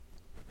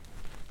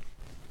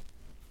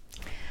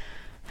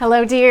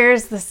Hello,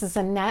 dears. This is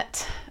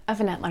Annette of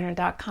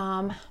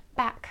AnnetteLerner.com,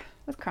 back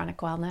with Chronic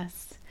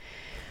Wellness.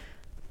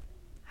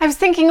 I was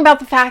thinking about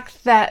the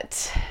fact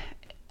that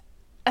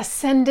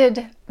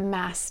ascended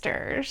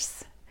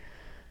masters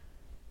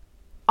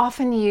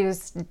often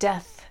use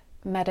death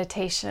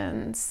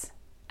meditations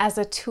as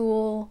a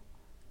tool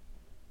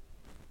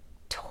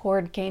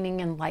toward gaining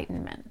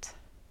enlightenment.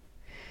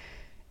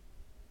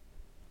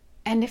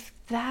 And if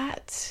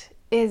that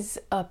is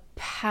a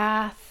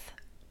path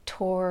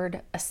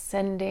toward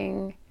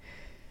ascending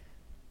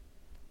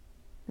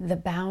the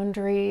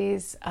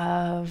boundaries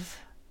of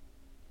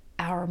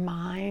our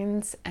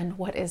minds and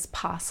what is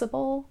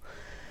possible,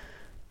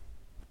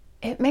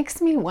 it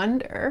makes me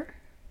wonder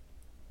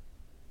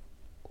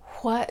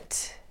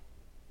what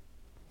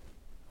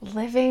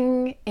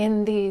living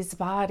in these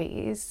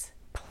bodies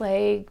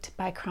plagued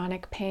by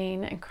chronic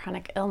pain and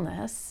chronic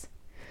illness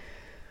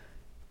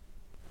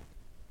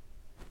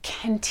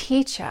can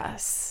teach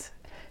us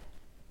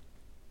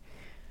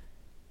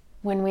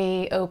when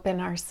we open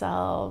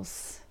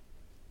ourselves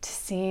to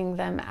seeing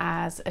them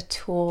as a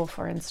tool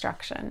for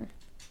instruction.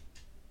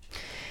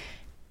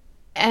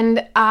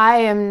 And I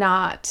am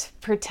not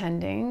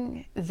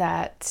pretending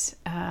that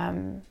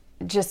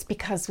just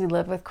because we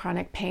live with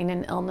chronic pain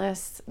and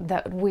illness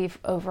that we've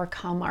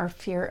overcome our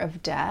fear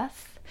of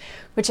death,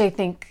 which I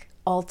think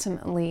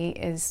ultimately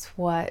is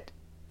what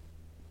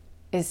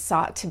is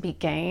sought to be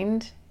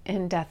gained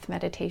in death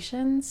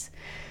meditations,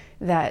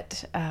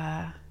 that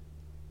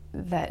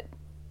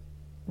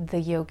the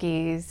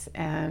yogis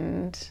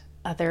and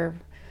other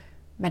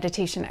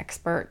meditation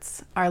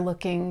experts are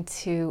looking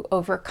to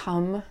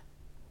overcome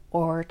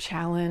or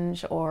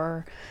challenge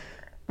or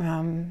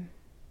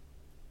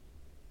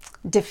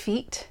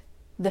defeat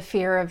the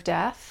fear of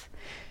death.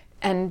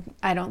 And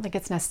I don't think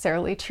it's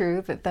necessarily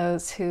true that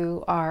those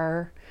who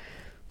are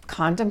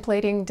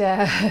contemplating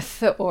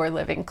death or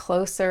living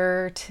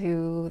closer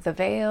to the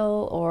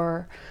veil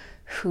or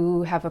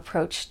who have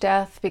approached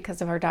death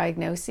because of our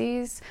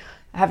diagnoses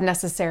have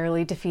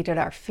necessarily defeated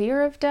our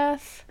fear of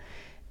death.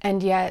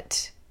 And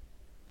yet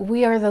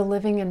we are the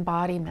living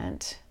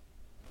embodiment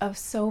of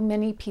so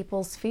many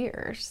people's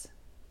fears.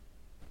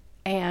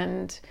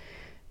 And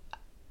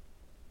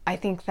I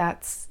think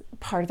that's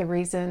part of the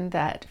reason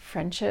that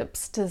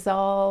friendships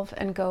dissolve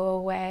and go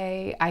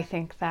away. I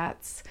think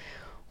that's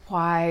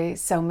why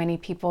so many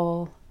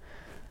people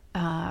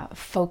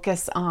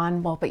focus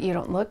on, well, but you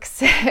don't look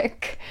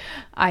sick.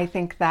 I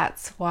think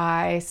that's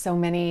why so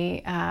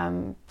many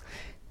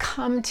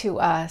come to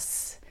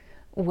us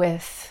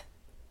with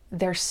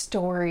their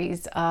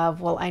stories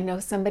of, well, I know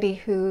somebody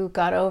who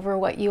got over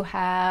what you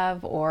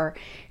have, or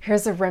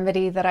here's a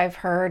remedy that I've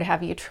heard.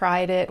 Have you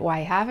tried it? Why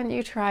haven't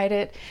you tried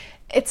it?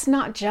 It's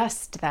not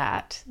just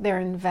that.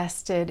 They're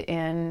invested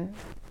in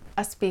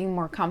us being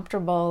more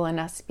comfortable and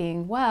us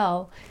being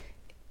well.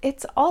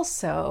 It's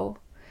also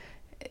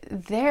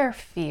their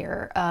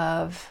fear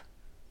of,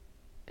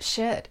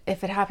 shit,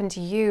 if it happened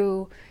to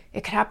you,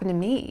 it could happen to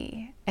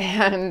me.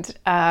 And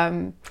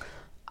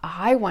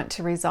I want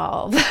to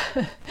resolve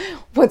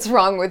what's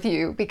wrong with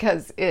you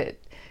because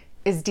it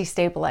is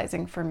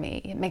destabilizing for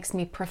me. It makes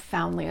me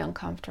profoundly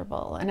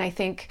uncomfortable. And I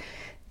think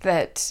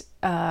that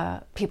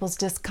people's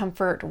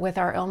discomfort with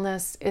our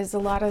illness is a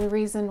lot of the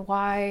reason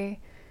why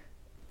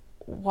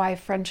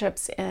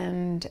friendships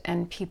end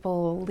and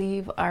people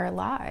leave our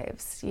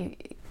lives.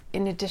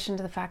 In addition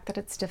to the fact that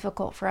it's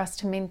difficult for us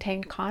to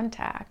maintain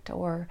contact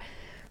or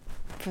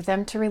for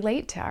them to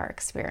relate to our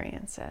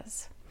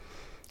experiences.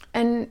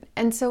 And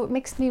so it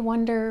makes me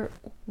wonder,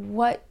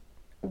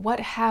 what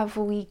have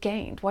we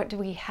gained? What do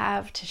we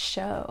have to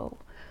show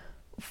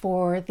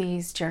for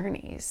these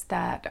journeys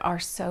that are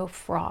so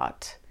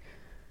fraught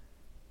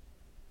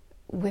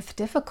with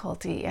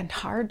difficulty and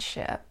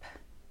hardship?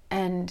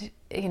 And,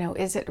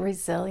 is it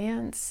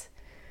resilience?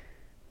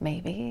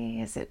 Maybe.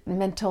 Is it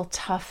mental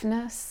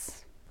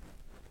toughness?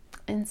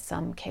 In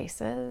some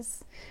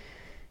cases.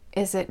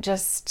 Is it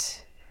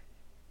just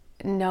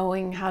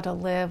knowing how to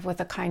live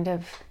with a kind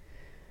of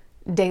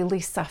daily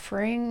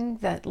suffering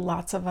that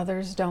lots of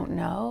others don't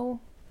know?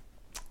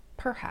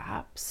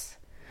 Perhaps.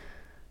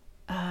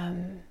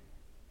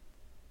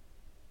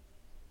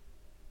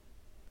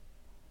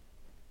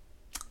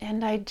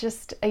 And I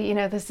just,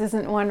 this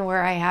isn't one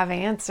where I have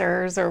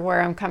answers or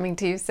where I'm coming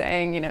to you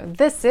saying,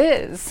 this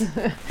is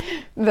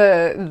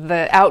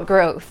the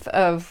outgrowth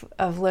of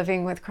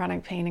living with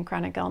chronic pain and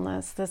chronic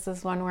illness. This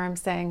is one where I'm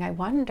saying, I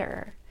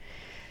wonder.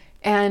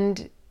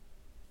 And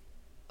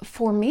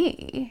for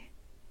me,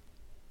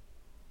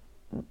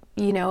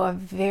 a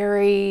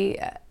very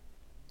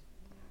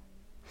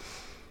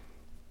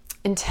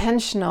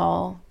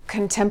intentional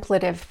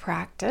contemplative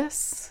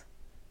practice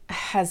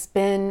has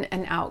been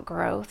an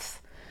outgrowth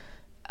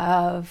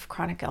of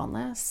chronic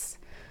illness,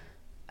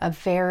 a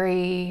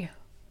very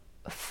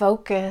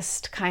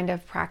focused kind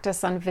of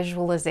practice on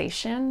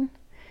visualization.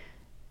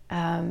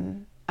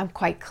 I'm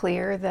quite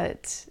clear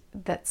that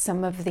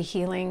some of the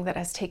healing that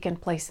has taken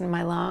place in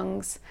my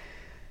lungs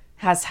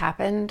has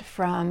happened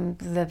from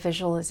the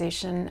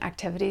visualization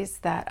activities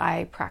that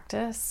I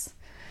practice.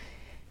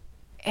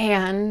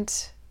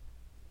 And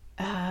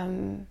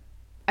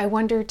I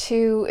wonder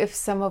too if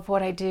some of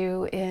what I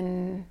do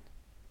in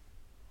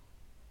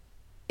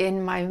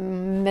my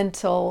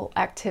mental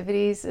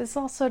activities is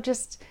also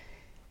just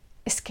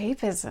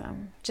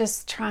escapism,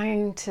 just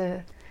trying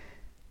to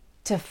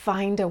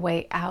find a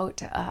way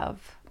out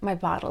of my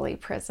bodily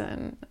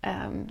prison.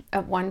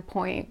 At one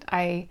point,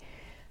 I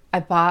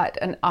bought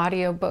an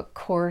audiobook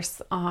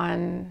course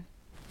on,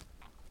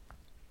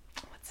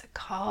 what's it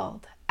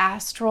called?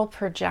 Astral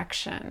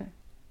projection.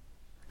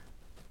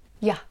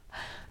 Yeah,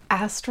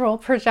 astral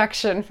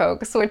projection,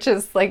 folks, which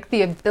is like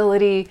the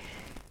ability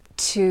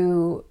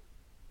to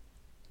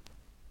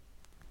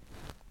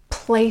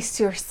place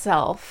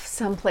yourself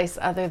someplace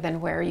other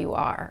than where you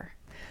are.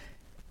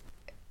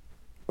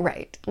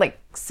 Right, like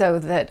so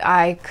that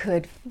I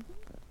could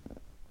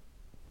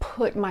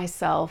put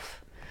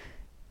myself,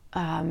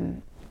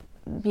 in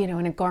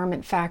a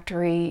garment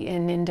factory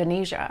in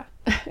Indonesia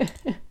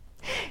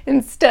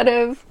instead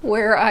of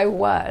where I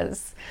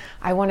was.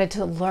 I wanted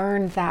to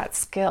learn that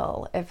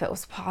skill, if it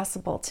was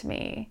possible to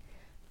me,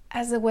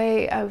 as a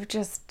way of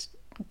just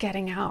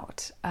getting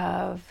out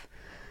of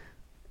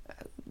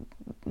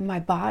my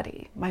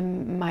body,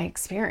 my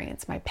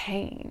experience, my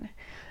pain.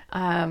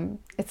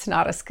 It's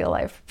not a skill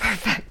I've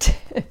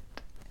perfected.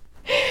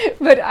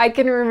 But I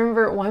can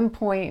remember at one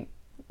point,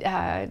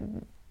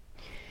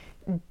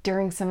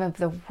 during some of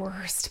the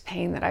worst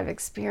pain that I've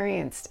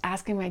experienced,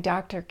 asking my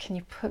doctor, can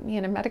you put me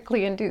in a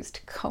medically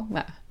induced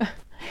coma?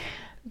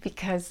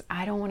 Because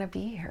I don't want to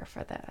be here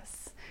for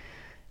this.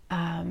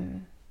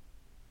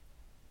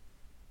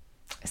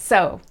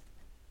 So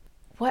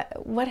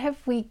what have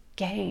we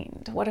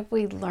gained? What have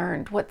we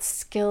learned? What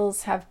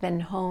skills have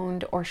been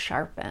honed or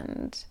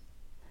sharpened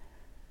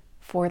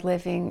for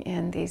living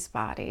in these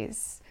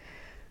bodies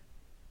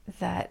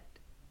that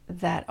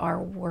are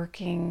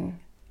working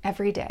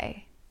every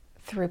day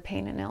through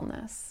pain and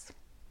illness?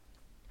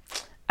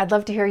 I'd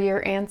love to hear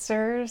your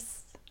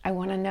answers. I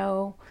want to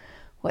know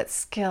what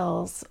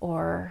skills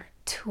or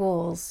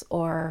tools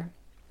or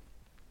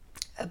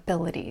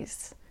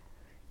abilities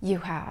you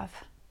have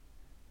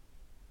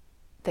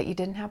that you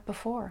didn't have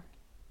before.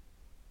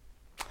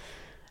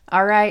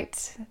 All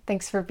right.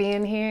 Thanks for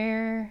being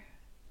here.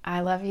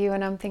 I love you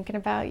and I'm thinking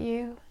about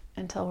you.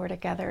 Until we're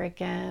together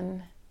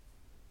again,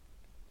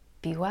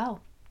 be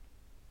well.